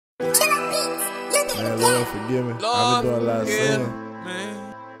Man, Lord, forgive me. I've been doing a lot of sin.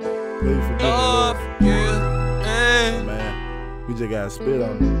 Please forgive me, Lord. Man, we just gotta spit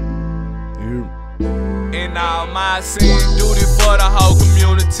on it. You In all my sin, duty for the whole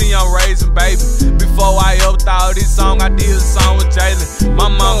community, I'm raising baby. Before I ever thought this song, I did a song with Jalen. My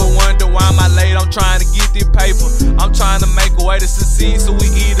mama wonder why am I late, I'm trying to get this paper. I'm trying to make a way to succeed so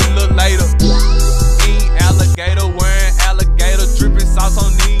we eat a little later. Eating alligator, wearing alligator, dripping sauce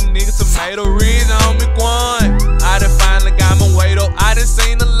on these niggas, tomato ridge on me Quan. I done finally got my weight up, I done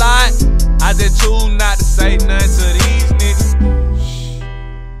seen a lot. I just choose not to say nothing to these niggas.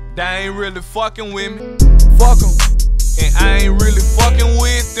 They ain't really fucking with me. Fuck em. And I ain't really fucking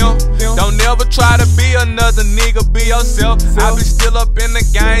with them. Don't never try to be another nigga, be yourself. I be still up in the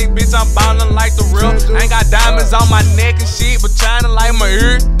game, bitch, I'm ballin' like the real. Ain't got diamonds on my neck and shit, but tryna like my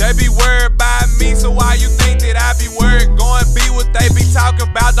ear. They be worried about me, so why you think that I be worried? Go and be what they be talking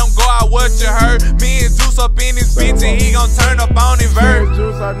about, don't go out what you heard. Me and Juice up in this bitch and he gon' turn up on his verse.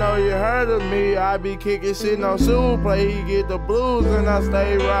 Juice, I know you heard of me. I be kicking shit no shoe play. He get the blues and I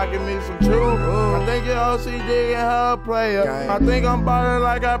stay rocking me some true. I think your OC digging her player. I think I'm ballin'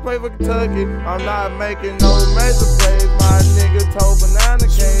 like I play for Kentucky. I'm not making no major plays. My nigga told banana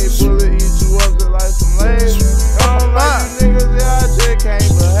cave. Bullet eat you up just like some lays. I don't like you niggas, yeah, I just can't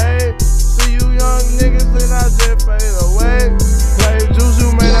behave. See you young niggas and I just fade away. Play Juice,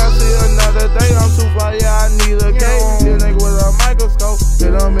 you may not see another day. I'm too far, yeah, I need a cake. This nigga with a microscope,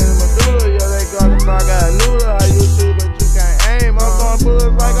 hit them in the medulla. Yeah, they got the clock, got a noodle. How you shoot, but you can't aim. I'm throwing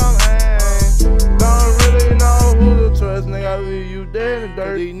bullets like I'm aim. Don't really know who to trust, nigga. I leave you dead in the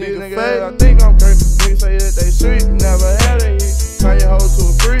dirt. These niggas fake, I think I'm cursed. Niggas say that they street, never had a hit. Turn your hoe to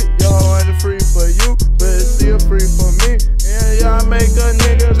a freak, your hoe ain't free for you, but it's still free for me. And y'all make a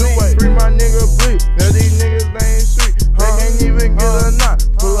nigga leave, free my nigga bleed. Now these niggas, they ain't street, they can't even get a knot.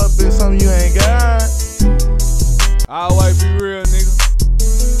 Pull up in something you ain't got. I always be real, nigga.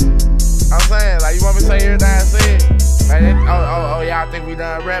 I'm saying, like, you want me to say everything I said? Like, oh, y'all think we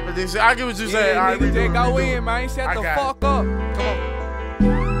done rapping this shit? I get what you saying. Yeah, nigga, just go in, man. Shut the fuck up. Come on.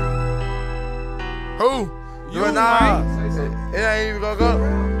 Who? You and I. It ain't even gonna go.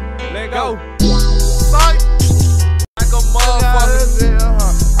 Let go. Psych. Like a motherfucker.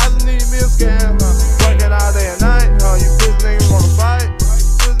 I just need me a scam, working all day and night, you bitch nigga wanna fight.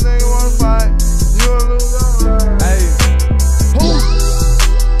 Bitch nigga wanna fight. You a loser. Hey. Who?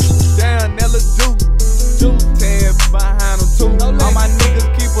 Damn, Nella Juice 10 behind them too. All my niggas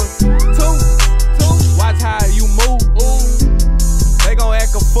keep a two. Watch how you move. Ooh. They gon'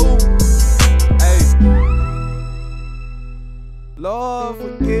 act a fool. Lord,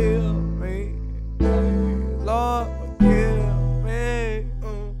 forgive me. Lord, forgive me.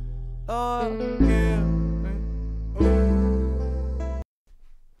 Lord, forgive me.